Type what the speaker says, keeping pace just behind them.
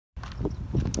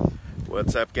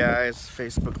What's up, guys?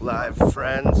 Facebook Live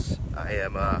friends. I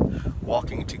am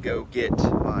walking to go get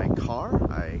my car.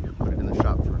 I put it in the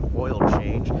shop for an oil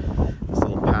change. This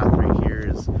little path right here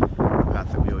is the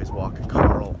path that we always walk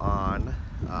Carl on.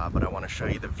 But I want to show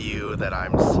you the view that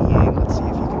I'm seeing. Let's see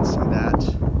if you can see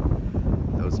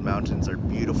that. Those mountains are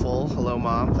beautiful. Hello,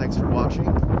 Mom. Thanks for watching.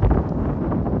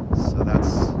 So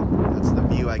that's the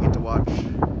view I get to watch.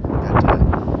 I get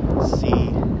to see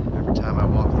every time I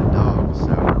walk the dog.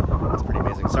 So it's pretty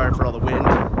amazing. Sorry for all the wind.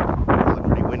 It's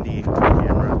pretty windy on the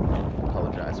camera.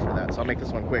 Apologize for that. So I'll make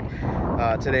this one quick.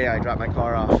 Today I dropped my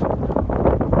car off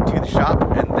to the shop,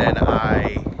 and then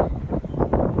I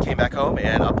came back home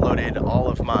and uploaded all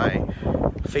of my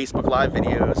Facebook Live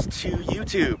videos to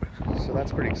YouTube. So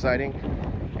that's pretty exciting.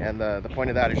 And the point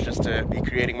of that is just to be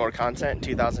creating more content in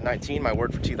 2019. My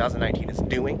word for 2019 is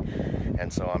doing.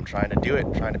 And so I'm trying to do it,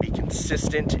 trying to be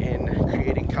consistent in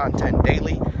creating content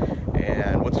daily.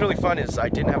 And what's really fun is I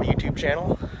didn't have a YouTube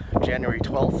channel January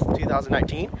 12th,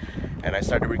 2019. And I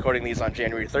started recording these on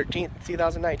January 13th,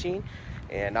 2019.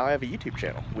 And now I have a YouTube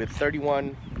channel with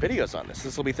 31 videos on this.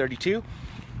 This will be 32.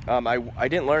 I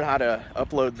didn't learn how to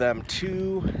upload them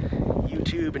to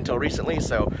YouTube until recently,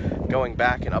 so going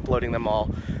back and uploading them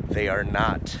all, they are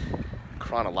not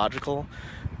chronological,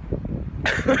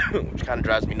 which kind of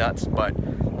drives me nuts, but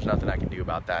there's nothing I can do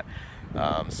about that.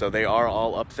 So they are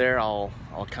all up there. I'll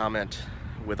comment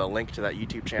with a link to that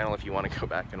YouTube channel if you want to go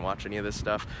back and watch any of this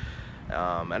stuff.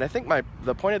 And I think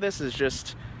the point of this is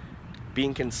just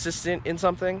being consistent in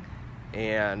something,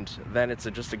 and then it's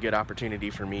just a good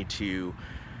opportunity for me to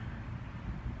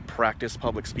practice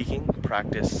public speaking,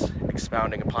 practice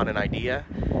expounding upon an idea,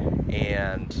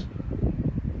 and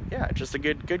yeah, just a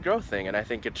good growth thing. And I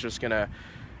think it's just gonna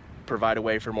provide a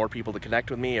way for more people to connect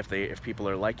with me if people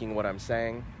are liking what I'm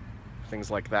saying,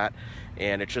 things like that.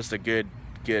 And it's just a good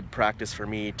practice for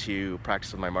me to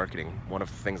practice with my marketing. One of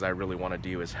the things I really want to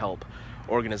do is help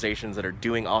organizations that are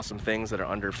doing awesome things that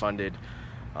are underfunded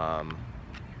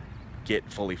get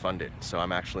fully funded. So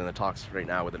I'm actually in the talks right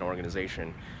now with an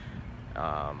organization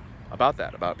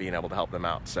about being able to help them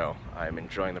out. So I'm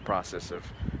enjoying the process of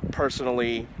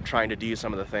personally trying to do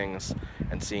some of the things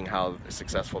and seeing how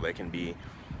successful they can be,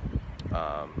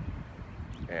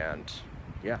 and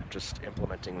yeah, just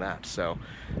implementing that. So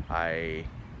I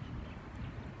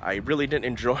really didn't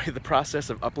enjoy the process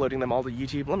of uploading them all to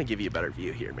YouTube. Let me give you a better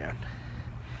view here, man.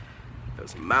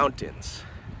 Those mountains.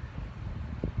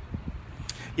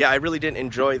 Yeah, I really didn't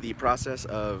enjoy the process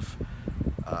of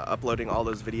uploading all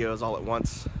those videos all at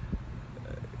once.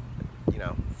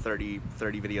 30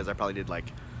 videos. I probably did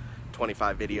like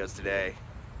 25 videos today.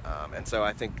 And so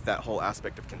I think that whole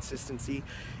aspect of consistency,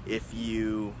 if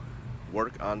you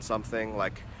work on something,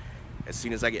 like as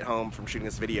soon as I get home from shooting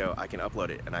this video, I can upload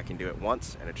it and I can do it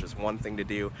once, and it's just one thing to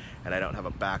do, and I don't have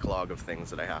a backlog of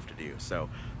things that I have to do. So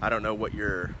I don't know what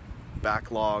your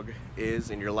backlog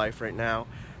is in your life right now,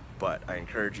 but I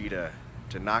encourage you to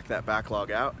knock that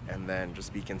backlog out and then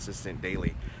just be consistent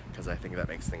daily, because I think that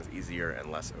makes things easier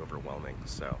and less overwhelming.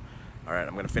 So, all right,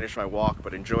 I'm gonna finish my walk,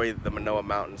 but enjoy the Manoa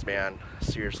Mountains, man.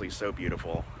 Seriously, so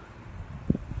beautiful.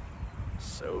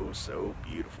 So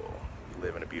beautiful. We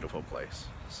live in a beautiful place.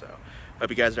 So, hope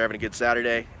you guys are having a good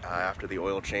Saturday. After the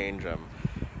oil change, I'm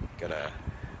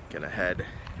gonna head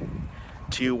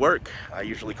to work. I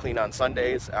usually clean on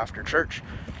Sundays after church.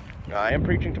 I am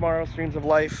preaching tomorrow, Streams of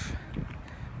Life.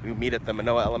 We meet at the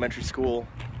Manoa Elementary School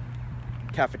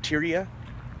cafeteria.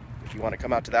 If you want to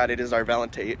come out to that, it is our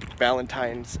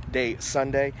Valentine's Day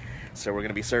Sunday, so we're going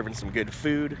to be serving some good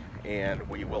food, and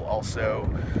we will also,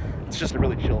 it's just a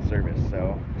really chill service.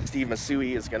 So Steve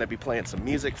Masui is going to be playing some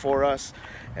music for us,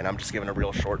 and I'm just giving a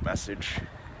real short message,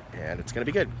 and it's going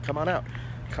to be good. Come on out,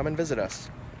 come and visit us.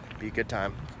 Be a good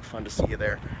time, fun to see you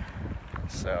there.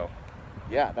 So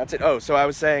yeah, that's it. Oh, so I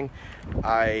was saying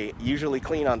I usually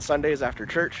clean on Sundays after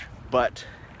church, but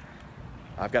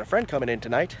I've got a friend coming in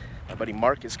tonight. My buddy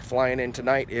Mark is flying in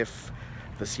tonight if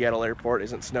the Seattle airport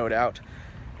isn't snowed out,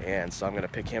 and so I'm going to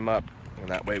pick him up, and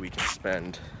that way we can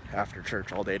spend after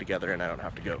church all day together and I don't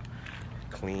have to go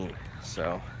clean.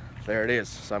 So there it is.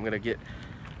 So I'm going to get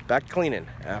back cleaning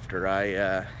after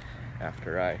I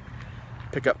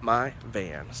pick up my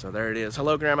van. So there it is.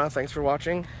 Hello, Grandma. Thanks for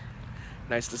watching.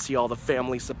 Nice to see all the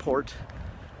family support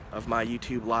of my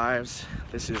YouTube lives.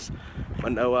 This is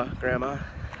Manoa, Grandma.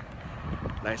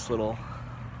 Nice little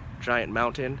giant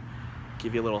mountain.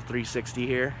 Give you a little 360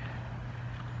 here.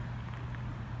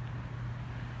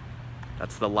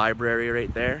 That's the library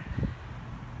right there.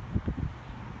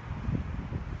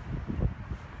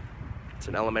 It's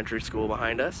an elementary school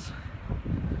behind us.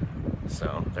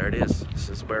 So there it is. This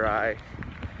is where I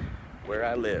where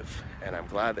I live. And I'm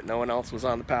glad that no one else was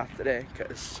on the path today,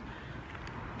 because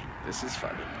this is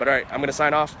funny. But alright, I'm gonna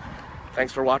sign off.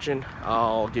 Thanks for watching.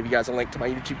 I'll give you guys a link to my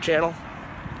YouTube channel.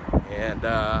 And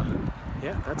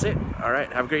yeah, that's it.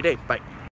 Alright, have a great day. Bye.